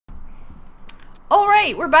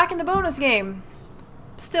Alright, we're back in the bonus game.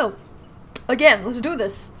 Still. Again, let's do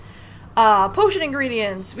this. Potion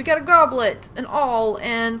ingredients. We got a goblet, an awl,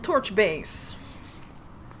 and torch base.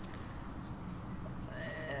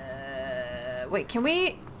 Wait, can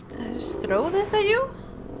we just throw this at you?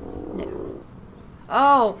 No.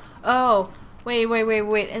 Oh.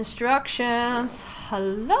 Wait. Instructions.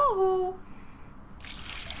 Hello.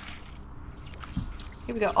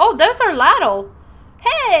 Here we go. Oh, there's our ladle.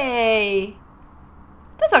 Hey!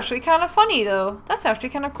 That's actually kind of funny, though. That's actually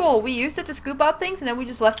kind of cool. We used it to scoop out things, and then we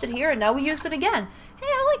just left it here, and now we used it again. Hey,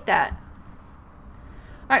 I like that.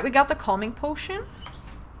 Alright, we got the calming potion.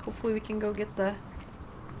 Hopefully we can go get the...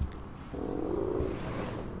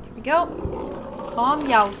 Here we go. Calm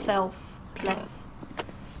yourself, please.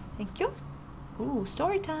 Thank you. Ooh,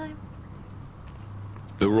 story time.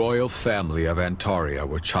 The royal family of Antaria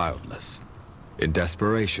were childless. In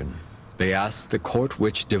desperation, they asked the court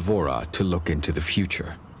witch Devora to look into the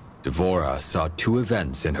future. Devora saw two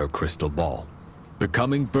events in her crystal ball: the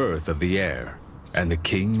coming birth of the heir, and the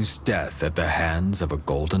king's death at the hands of a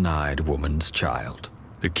golden-eyed woman's child.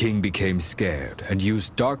 The king became scared and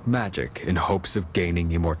used dark magic in hopes of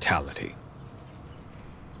gaining immortality.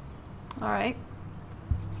 Alright.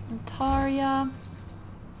 Antaria.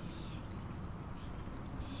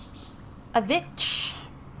 A witch.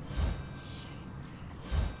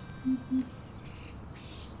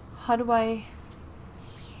 How do I...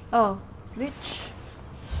 Oh, witch.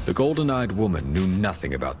 The golden-eyed woman knew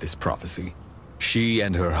nothing about this prophecy. She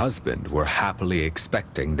and her husband were happily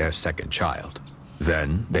expecting their second child.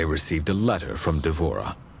 Then they received a letter from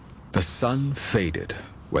Devora. The sun faded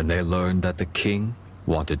when they learned that the king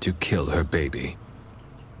wanted to kill her baby.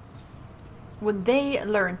 When they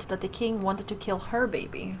learned that the king wanted to kill her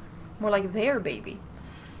baby. More like their baby.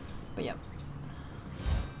 But yeah.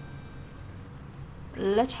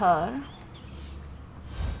 Letter.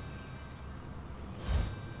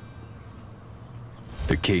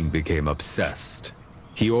 The king became obsessed.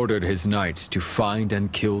 He ordered his knights to find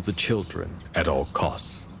and kill the children at all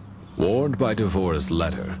costs. Warned by Devora's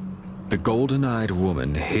letter, the golden-eyed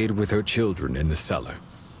woman hid with her children in the cellar.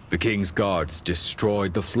 The king's guards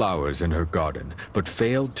destroyed the flowers in her garden, but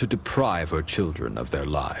failed to deprive her children of their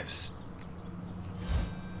lives.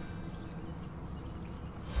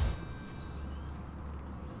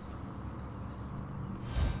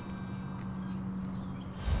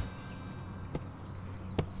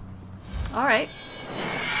 Alright.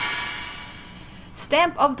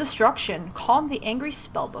 Stamp of Destruction. Calm the angry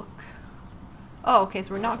spellbook. Oh, okay,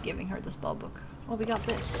 so we're not giving her the spellbook. Oh, we got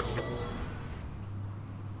this.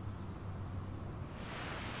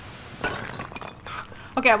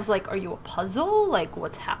 Okay, I was like, are you a puzzle? Like,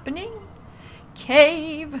 what's happening?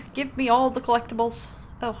 Cave! Give me all the collectibles.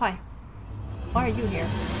 Oh, hi. Why are you here?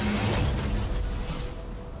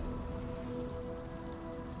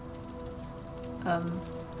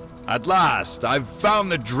 At last, I've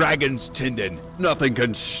found the dragon's tendon. Nothing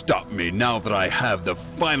can stop me now that I have the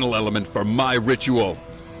final element for my ritual.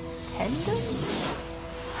 Tendon?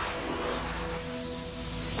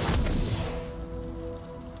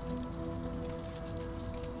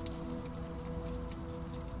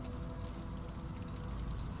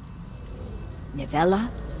 Nivella,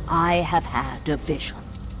 I have had a vision.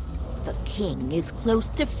 The king is close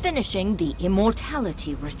to finishing the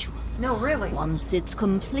immortality ritual. No, really? Once it's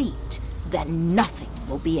complete, then nothing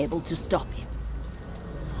will be able to stop him.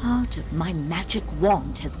 Part of my magic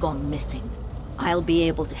wand has gone missing. I'll be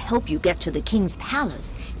able to help you get to the king's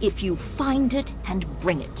palace if you find it and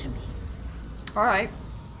bring it to me. Alright.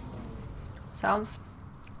 Sounds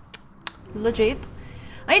legit.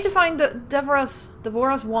 I need to find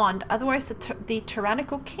Devora's wand, otherwise the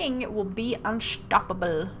tyrannical king will be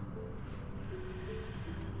unstoppable.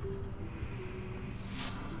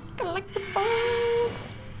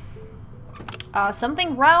 Collectibles.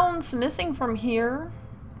 Something round's missing from here.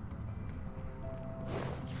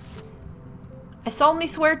 I solemnly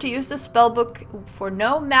swear to use the spellbook for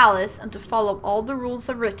no malice and to follow all the rules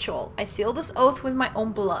of ritual. I seal this oath with my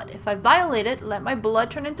own blood. If I violate it, let my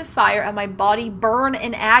blood turn into fire and my body burn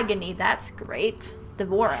in agony. That's great.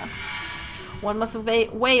 Devora. One must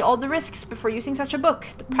weigh all the risks before using such a book.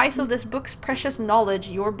 The price of this book's precious knowledge,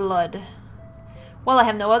 your blood. Well, I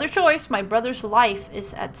have no other choice. My brother's life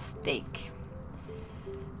is at stake.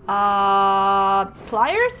 Pliers?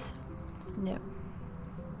 No.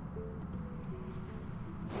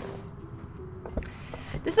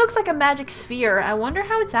 This looks like a magic sphere. I wonder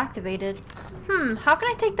how it's activated. How can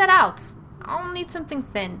I take that out? I'll need something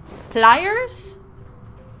thin. Pliers?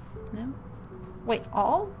 No. Wait,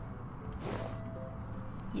 all?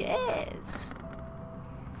 Yes.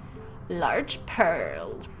 Large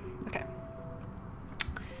pearl. Okay.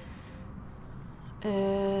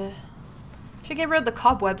 Should get rid of the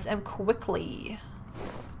cobwebs and quickly.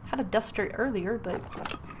 Had a duster earlier, but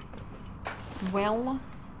well.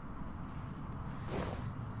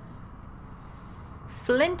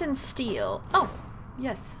 Flint and steel. Oh,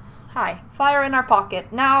 yes. Hi. Fire in our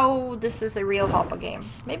pocket. Now this is a real Hoppa game.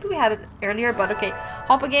 Maybe we had it earlier, but okay.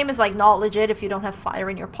 Hoppa game is like not legit if you don't have fire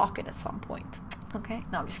in your pocket at some point. Okay?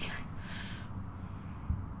 No, I'm just kidding.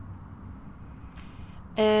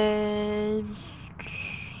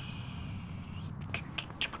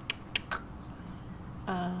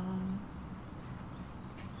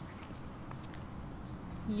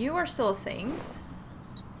 You are still a thing.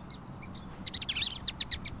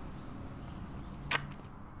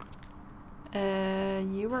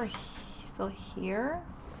 You are still here?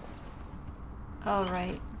 Oh,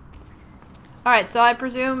 right. Alright, so I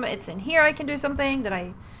presume it's in here I can do something that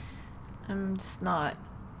I'm just not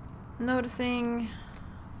noticing.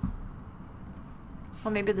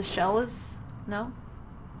 Or maybe the shell is... No?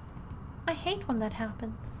 I hate when that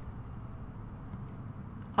happens.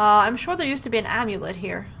 I'm sure there used to be an amulet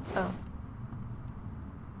here. Oh.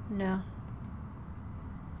 No.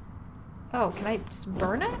 Oh, can I just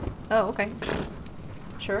burn it? Oh, okay.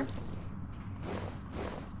 Sure.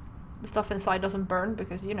 The stuff inside doesn't burn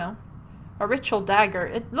because, you know. A ritual dagger.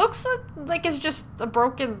 It looks like it's just a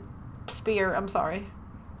broken spear. I'm sorry.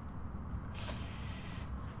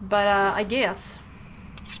 But, I guess.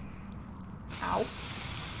 Ow.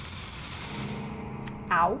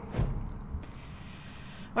 Ow.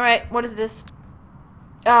 Alright, what is this?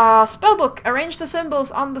 Spellbook. Arrange the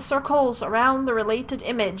symbols on the circles around the related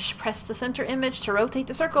image. Press the center image to rotate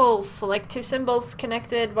the circles. Select two symbols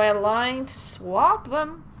connected by a line to swap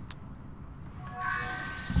them.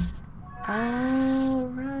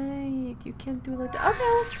 Alright, you can't do it like that. Okay,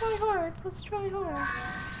 let's try hard. Let's try hard.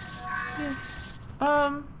 Yes.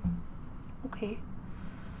 Okay.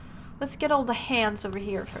 Let's get all the hands over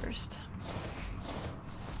here first.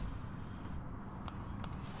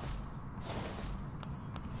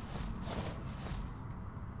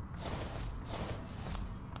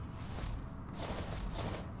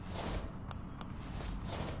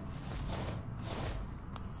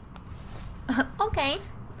 Okay.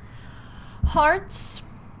 Hearts.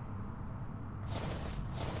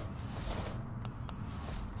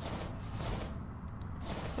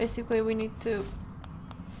 Basically, we need to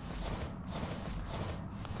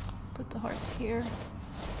put the hearts here.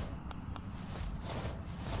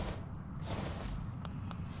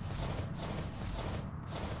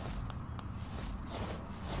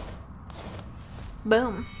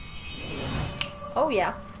 Boom. Oh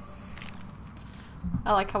yeah.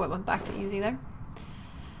 I like how it went back to easy there.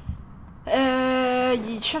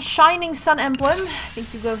 Shining sun emblem. I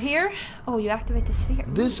think you go here. Oh, you activate the sphere.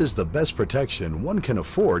 This is the best protection one can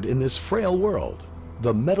afford in this frail world.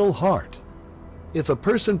 The metal heart. If a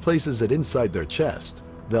person places it inside their chest,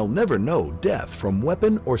 they'll never know death from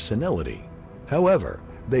weapon or senility. However,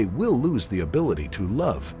 they will lose the ability to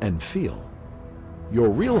love and feel. Your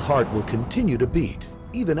real heart will continue to beat,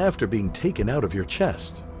 even after being taken out of your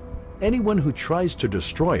chest. Anyone who tries to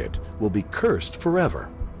destroy it will be cursed forever.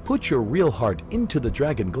 Put your real heart into the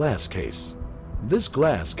dragon glass case. This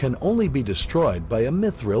glass can only be destroyed by a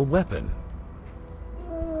mithril weapon.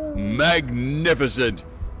 Magnificent!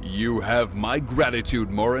 You have my gratitude,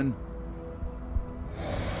 Morin.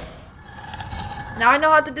 Now I know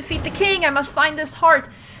how to defeat the king. I must find this heart.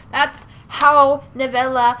 That's how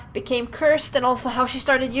Nivella became cursed and also how she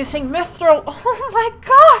started using mithril. Oh my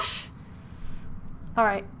gosh!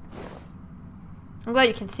 Alright. I'm glad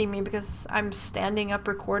you can see me because I'm standing up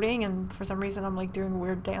recording and for some reason I'm like doing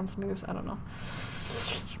weird dance moves. I don't know.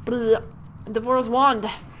 Devora's wand.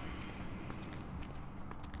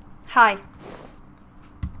 Hi.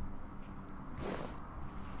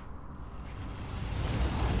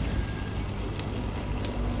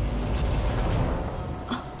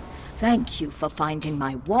 Oh, thank you for finding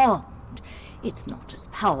my wand. It's not as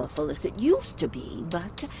powerful as it used to be,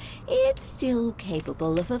 but it's still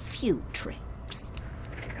capable of a few tricks.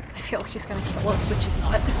 I feel like she's gonna kill us, but she's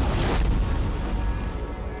not.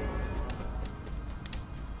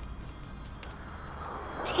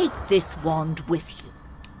 Take this wand with you.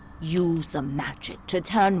 Use the magic to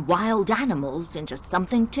turn wild animals into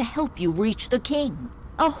something to help you reach the king.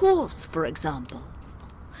 A horse, for example.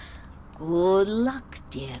 Good luck,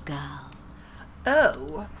 dear girl.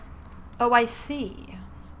 Oh. Oh, I see.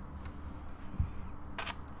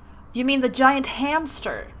 You mean the giant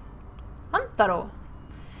hamster? Antaro.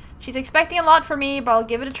 She's expecting a lot from me, but I'll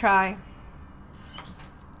give it a try.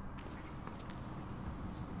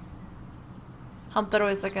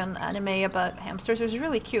 Hamtaro is like an anime about hamsters. It was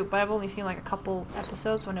really cute, but I've only seen like a couple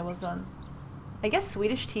episodes when it was on, I guess,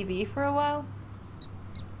 Swedish TV for a while.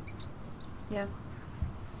 Yeah.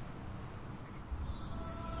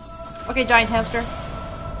 Okay, giant hamster.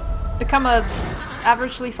 Become a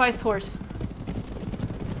averagely sized horse.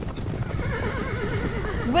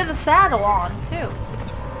 With a saddle on, too.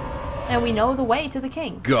 And we know the way to the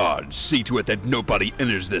king. God, see to it that nobody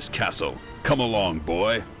enters this castle. Come along,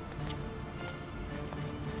 boy.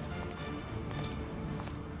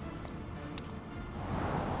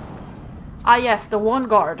 Ah yes, the one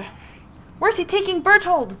guard. Where's he taking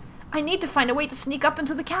Berthold? I need to find a way to sneak up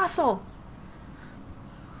into the castle.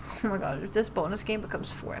 Oh my god, if this bonus game becomes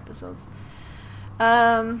 4 episodes.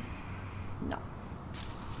 No.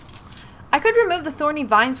 I could remove the thorny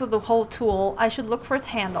vines with the whole tool. I should look for its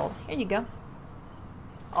handle. Here you go.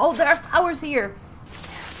 Oh, there are flowers here.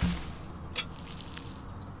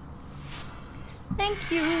 Thank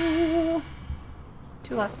you.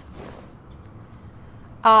 2 left.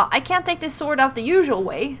 I can't take this sword out the usual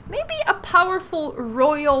way. Maybe a powerful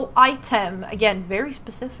royal item. Again, very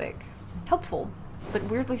specific. Helpful, but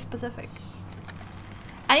weirdly specific.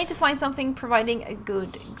 I need to find something providing a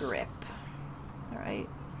good grip. Alright.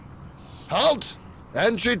 Halt!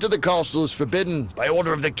 Entry to the castle is forbidden by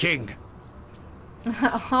order of the king.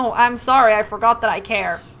 Oh, I'm sorry, I forgot that I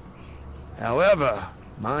care. However,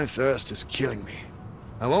 my thirst is killing me.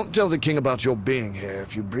 I won't tell the king about your being here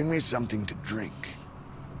if you bring me something to drink.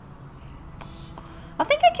 I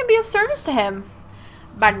think I can be of service to him,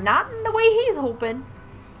 but not in the way he's hoping.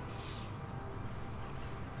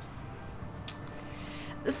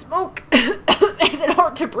 The smoke makes it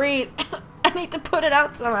hard to breathe. I need to put it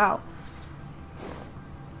out somehow.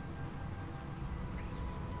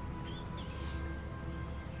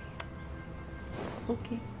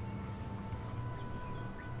 Okay.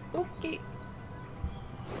 Okay.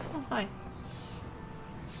 Oh, hi.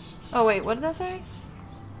 Oh, wait, what did that say?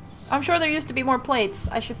 I'm sure there used to be more plates.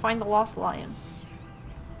 I should find the lost lion.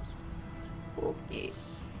 Okay.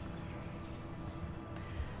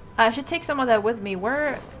 I should take some of that with me.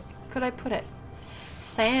 Where could I put it?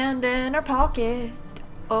 Sand in our pocket.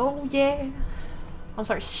 Oh, yeah. I'm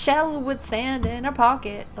sorry, shell with sand in our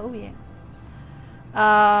pocket. Oh, yeah.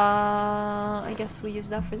 I guess we use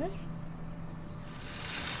that for this.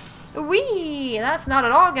 Whee! That's not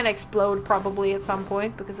at all gonna explode probably at some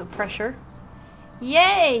point because of pressure.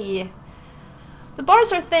 Yay! The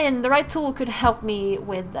bars are thin. The right tool could help me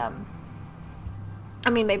with them. I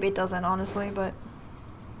mean, maybe it doesn't, honestly, but...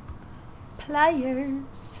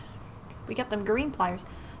 Pliers. We got them green pliers.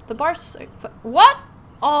 The bars... What?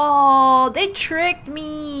 Oh, they tricked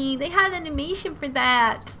me. They had animation for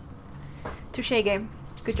that. Touche game.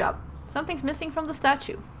 Good job. Something's missing from the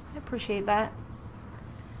statue. I appreciate that.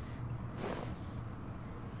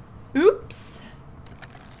 Oops.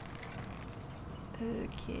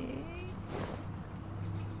 Okay.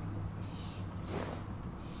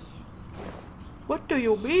 What do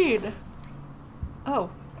you mean? Oh.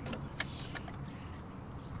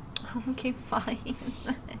 Okay, fine.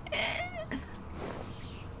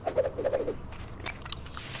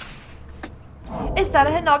 Is that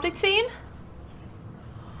a hidden object scene?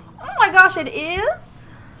 Oh my gosh, it is?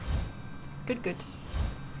 Good, good.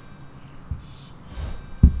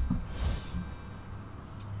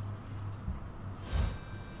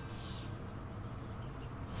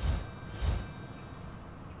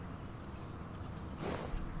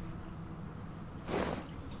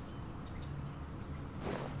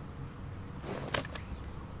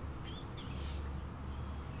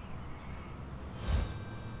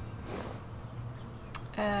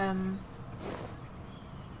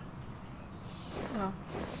 Oh.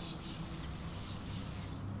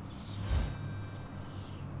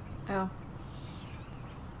 Oh.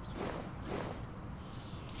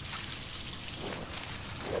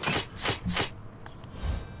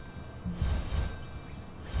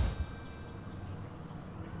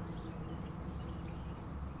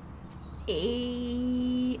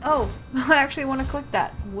 Oh, I actually want to click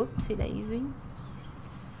that. Whoopsie daisy.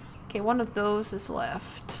 Okay, one of those is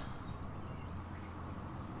left.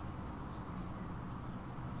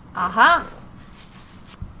 Aha!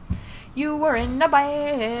 You were in a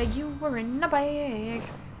bag, you were in a bag.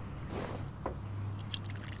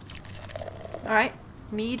 Alright,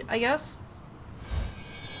 mead, I guess.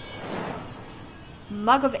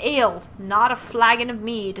 Mug of ale, not a flagon of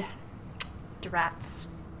mead. Drats.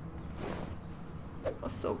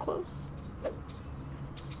 Was so close.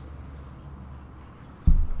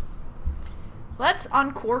 Let's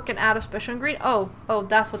uncork and add a special ingredient. Oh,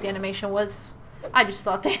 that's what the animation was. I just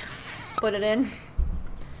thought they put it in.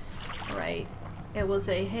 Right. It was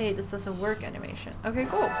a, hey, this doesn't work animation. Okay,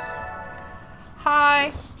 cool.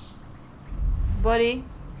 Hi. Buddy.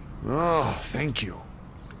 Oh, thank you.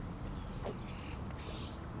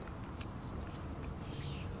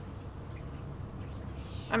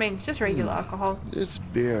 I mean, it's just regular alcohol. This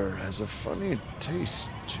beer has a funny taste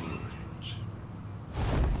to it.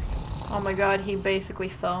 Oh my god, he basically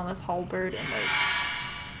fell on this halberd and like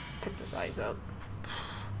picked his eyes out.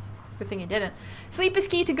 Good thing he didn't. Sleep is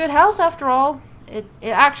key to good health after all. It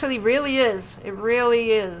actually really is. It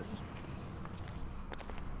really is.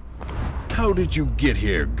 How did you get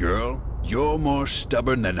here, girl? You're more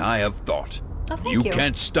stubborn than I have thought. Oh, thank you. You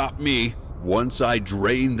can't stop me. Once I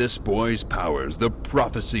drain this boy's powers, the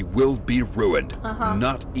prophecy will be ruined.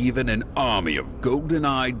 Not even an army of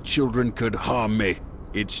golden-eyed children could harm me.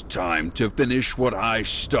 It's time to finish what I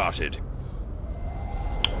started.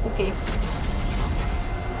 Okay.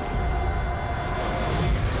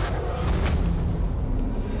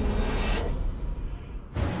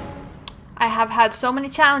 I have had so many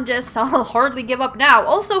challenges, so I'll hardly give up now.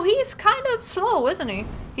 Also, he's kind of slow, isn't he?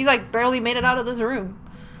 He's like barely made it out of this room.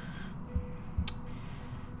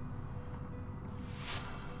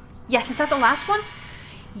 Yes, is that the last one?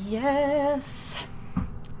 Yes.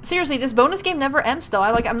 Seriously, this bonus game never ends though.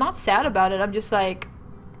 I'm not sad about it. I'm just like,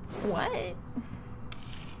 what?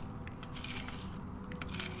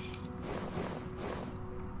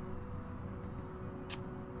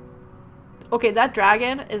 Okay, that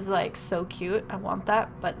dragon is like so cute. I want that,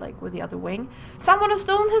 but like with the other wing. Someone has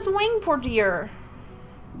stolen his wing, poor dear.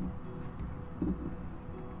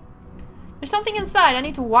 There's something inside. I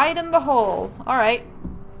need to widen the hole. Alright.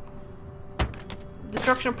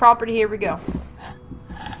 Destruction of property, here we go.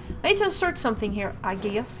 I need to insert something here, I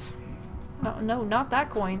guess. No, not that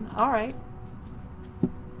coin. Alright.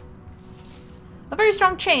 A very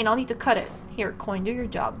strong chain. I'll need to cut it. Here, coin, do your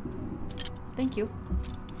job. Thank you.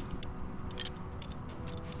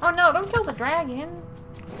 Oh no, don't kill the dragon.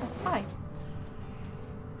 Oh, hi.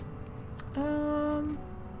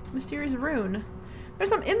 Mysterious rune. There's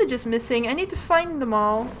some images missing. I need to find them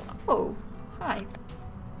all. Oh, hi.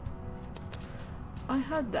 I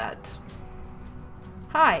had that.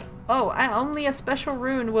 Hi. Oh, only a special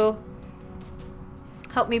rune will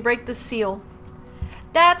help me break the seal.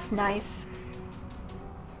 That's nice.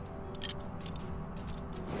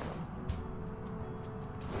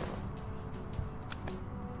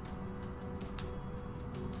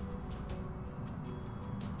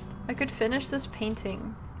 I could finish this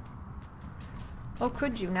painting. Oh,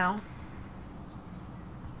 could you now?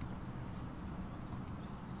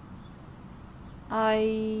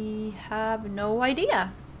 I have no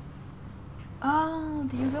idea. Oh,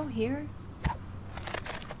 do you go here?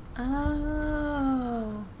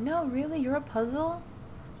 Oh, no, really? You're a puzzle?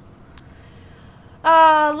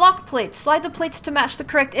 Lock plates. Slide the plates to match the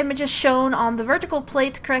correct images shown on the vertical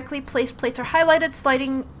plate. Correctly placed plates are highlighted.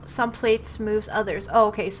 Sliding some plates moves others. Oh,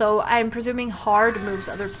 okay, so I'm presuming hard moves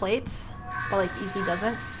other plates, but like easy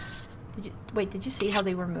doesn't. Did you see how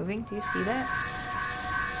they were moving? Do you see that?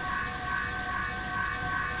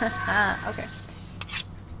 Okay.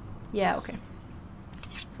 Yeah, okay.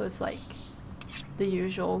 So it's like the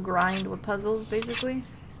usual grind with puzzles, basically.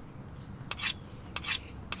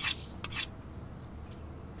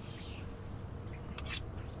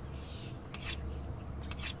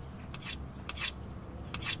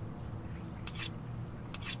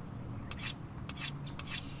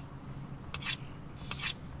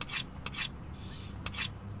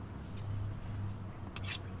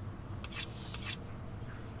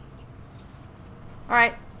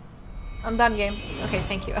 Alright. I'm done, game. Okay,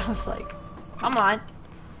 thank you. I was like, come on.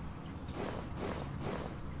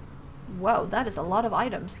 Whoa, that is a lot of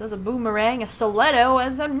items. There's a boomerang, a stiletto,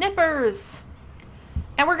 and some nippers.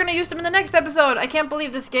 And we're gonna use them in the next episode. I can't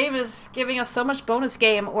believe this game is giving us so much bonus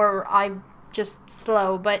game, or I'm just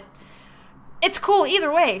slow, but it's cool either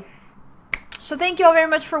way. So thank you all very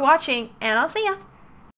much for watching, and I'll see ya.